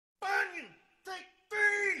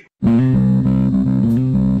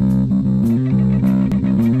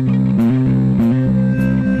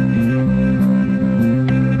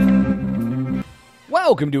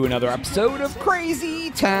Welcome to another episode of Crazy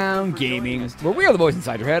Town Gaming, where we are the boys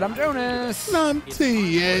inside your head. I'm Jonas. I'm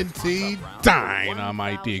TNT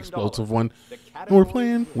Dynamite, the explosive one. And we're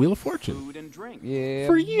playing Wheel of Fortune. Yeah,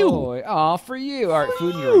 for you. Boy. Aw, for you. All right,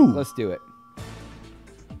 food and drink. Let's do it.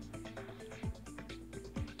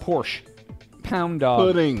 Porsche. Pound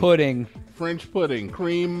dog. Pudding. French pudding.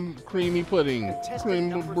 Creamy pudding.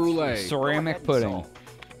 Creme brulee. Ceramic pudding.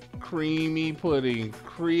 Creamy pudding.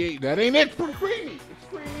 That ain't it for creamy.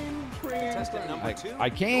 It's cream. I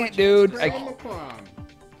can't, dude. I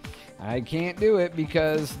can't do it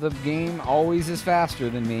because the game always is faster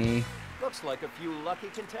than me. Looks like a few lucky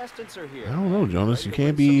contestants are here. I don't know, Jonas. You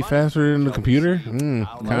can't be faster than the computer. Kind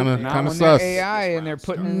of sus. AI and they're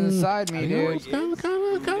putting it inside me, dude. It's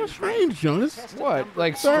kind of strange, Jonas. What?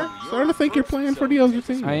 Like, Starting to think you're playing for the other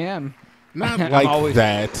team. I am. Not like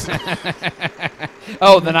that.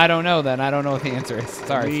 Oh, then I don't know. Then I don't know what the answer is.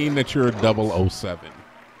 Sorry. I mean that you're a 007.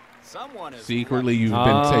 Secretly, you've been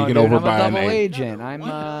Oh, taken dude, over I'm by a an double agent. agent.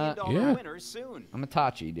 I'm a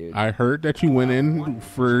Tachi, dude. I heard that you went in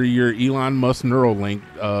for your Elon Musk Neuralink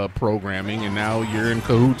programming, and now you're in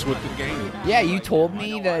cahoots with the game. Yeah, you told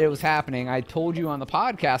me that it was happening. I told you on the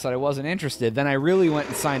podcast that I wasn't interested. Then I really went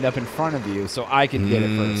and signed up in front of you so I could get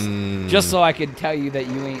it first. Just so I could tell you that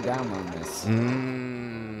you ain't downloading this.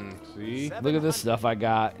 See? Look at this stuff I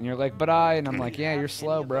got. And you're like, but and I'm like, yeah, you're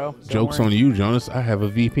slow, bro. Joke's on you, Jonas. I have a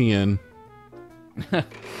VPN.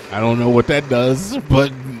 I don't know what that does,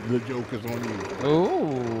 but the joke is on you.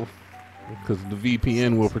 Ooh. Because the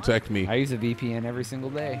VPN will protect me. I use a VPN every single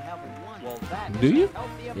day. Do you?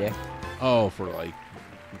 Yeah. Oh, for like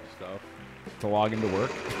stuff. To log into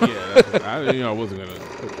work. Yeah, I wasn't gonna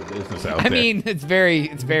put your business out there. I mean, it's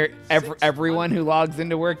very everyone who logs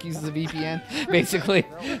into work uses a VPN, basically.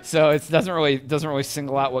 So it doesn't really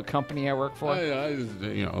single out what company I work for. I just,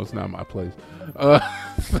 it's not my place. So,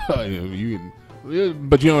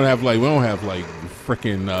 but you don't have we don't have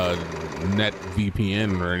frickin' net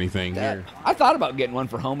VPN or anything here. I thought about getting one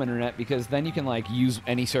for home internet because then you can use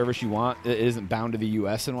any service you want. It isn't bound to the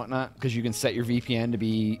U.S. and whatnot because you can set your VPN to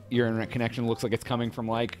be your internet connection looks like it's coming from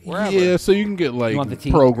wherever. Yeah, so you can get the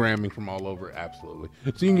programming from all over. Absolutely,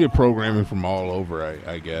 so you can get programming from all over.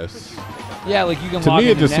 I guess. Yeah, you can to log me,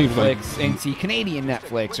 it into just seems Netflix and see Canadian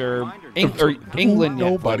Netflix or England Netflix.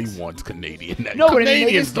 Nobody wants Canadian Netflix. No, but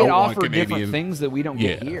Canadians they just don't get want offered Canadian. different things that we don't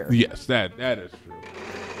get here. Yes, that is true.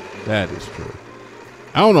 That is true.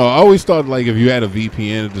 I don't know. I always thought if you had a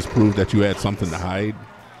VPN, it just proved that you had something to hide.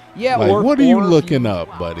 Yeah. What are you looking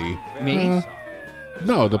up, buddy? Me?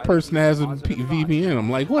 No, the person has a VPN.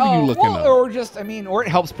 I'm like, what are you looking up? Or just, or it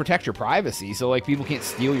helps protect your privacy, so people can't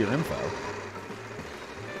steal your info.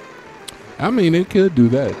 I mean, it could do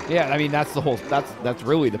that. Yeah, that's the whole. That's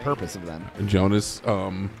really the purpose of them. Jonas,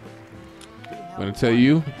 I'm gonna tell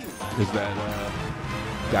you is that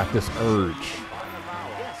got this urge,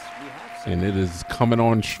 and it is coming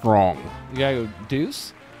on strong. You gotta go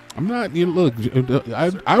deuce. I'm not. Look,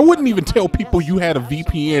 I wouldn't even tell people you had a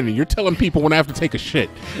VPN, and you're telling people when I have to take a shit.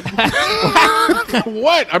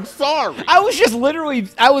 What? I'm sorry. I was literally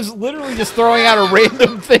just throwing out a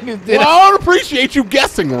random thing. And Well, I don't appreciate you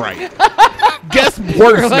guessing right. Guess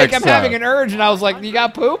worse next I'm time. having an urge, and I was like, "You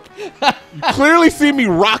got poop?" You clearly see me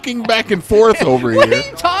rocking back and forth over What here. are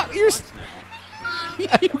you talking?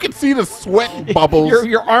 You can see the sweat bubbles.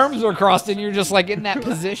 Your arms are crossed, and you're just in that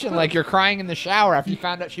position, like you're crying in the shower after you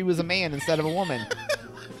found out she was a man instead of a woman.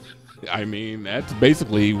 I mean, that's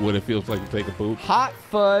basically what it feels like to take a poop. Hot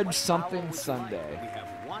fudge something Sunday.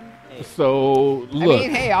 So look,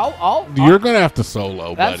 hey, you're gonna have to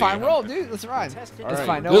solo, That's buddy. fine. Roll, dude. That's fine. That's Right.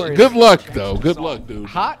 fine. No worries. Good luck, though. Good luck, dude.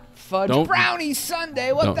 Hot fudge brownie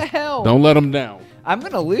Sunday. What the hell? Don't let them down. I'm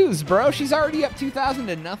gonna lose, bro. She's already up 2,000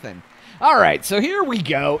 to nothing. All right, so here we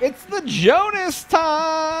go. It's the Jonas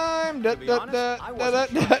time. Guys,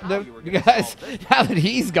 now that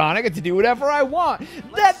he's gone, I get to do whatever I want.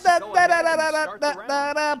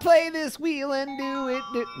 Play this wheel and do it.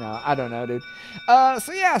 No, I don't know, dude.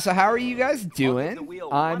 So how are you guys doing?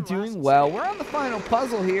 I'm doing well. We're on the final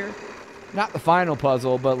puzzle here. Not the final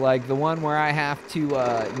puzzle, but the one where I have to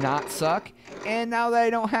not suck. And now that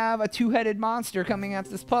I don't have a two-headed monster coming at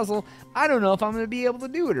this puzzle, I don't know if I'm going to be able to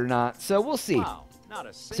do it or not. So we'll see.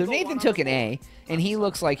 So Nathan took an A, and he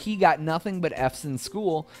looks like he got nothing but F's in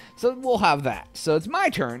school. So we'll have that. So it's my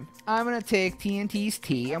turn. I'm going to take TNT's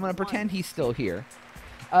T. I'm going to pretend he's still here.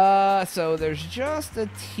 So there's just a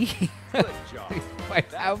T. Wait,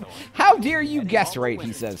 how dare you guess right,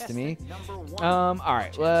 he says to me. All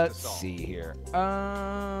right, let's see here.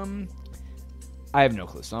 I have no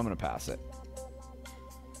clue, so I'm going to pass it.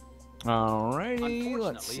 Alrighty,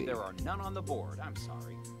 let's Unfortunately, see. there are none on the board. I'm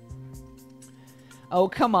sorry. Oh,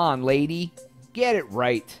 come on, lady. Get it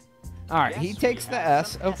right. All right, he Yes, takes we the have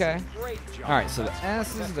S. some Okay. S's. Great job. All right, so the That's S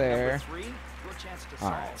is contestant there. number 3, your chance to All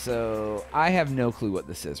solve. right, so I have no clue what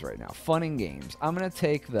this is right now. Fun and games. I'm going to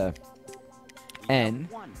take the We have N.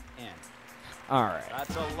 1 N. All right.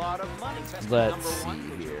 That's a lot of money. Contestant Let's number 1, see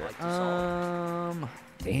would you here. like to solve?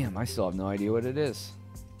 Damn, I still have no idea what it is.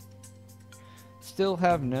 Still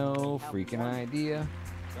have no freaking idea.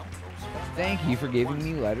 Don't go spend Thank that you for all at giving once.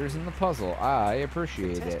 me letters in the puzzle. I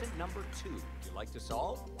appreciate it. Contestant number 2, would you like to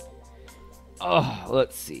solve? Oh,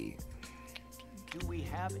 let's see. Do we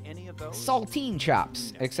have any of those? Saltine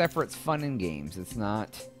chops, except for it's fun and games. It's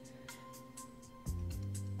not.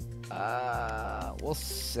 We'll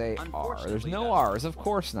say R. There's Unfortunately, no that's R's, of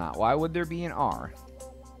course not. Why would there be an R?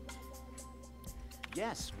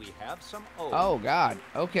 Yes, we have some O's. Oh, God.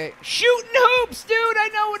 Okay. Shooting hoops, dude! I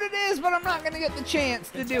know what it is, but I'm not going to get the chance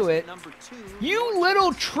to do it. Number 2, You your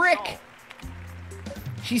little chance to trick! solve.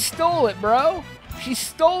 She stole it, bro. She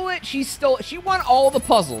stole it. She stole it. She won all the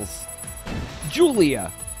puzzles. Julia.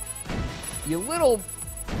 You little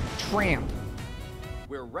tramp.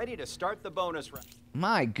 We're ready to start the bonus round.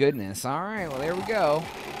 My goodness. All right, well, there we go.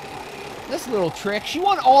 This little trick. She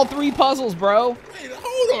won all 3 puzzles, bro. Hey,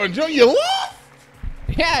 hold on, Joe. You lost?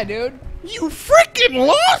 Yeah, dude. You freaking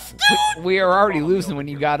lost, dude! We are already losing when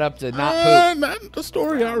you got up to not poop. Not the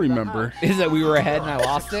story I remember. Is that we were ahead and I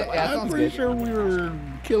lost it? Yeah, that I'm sounds pretty good. sure we were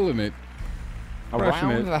killing it. Crushing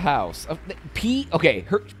Around it. the house. Okay,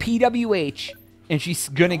 her PWH, and she's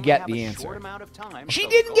gonna Only get have the a answer. short amount of time, She so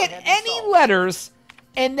didn't go get ahead and any solve. letters,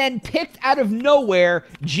 and then picked out of nowhere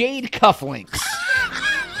Jade cufflinks.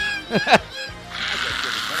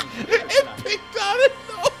 Picked out of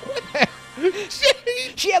nowhere.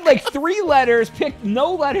 She had like 3 letters, picked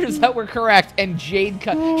no letters that were correct, and Jade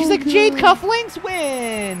She's like, Jade cufflinks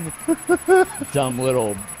win. Dumb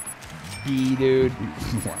little bee, dude.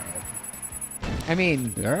 Wow. I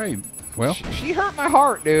mean, All right. Well, she hurt my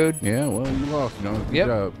heart, dude. yeah, well, you lost. You know, good Yep.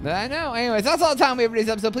 job. I know. Anyways, that's all the time we have for today's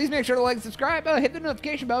episode. Please make sure to like, subscribe, hit the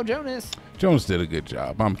notification bell, Jonas. Jones did a good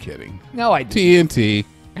job. I'm kidding. No, I didn't. TNT.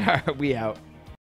 We out.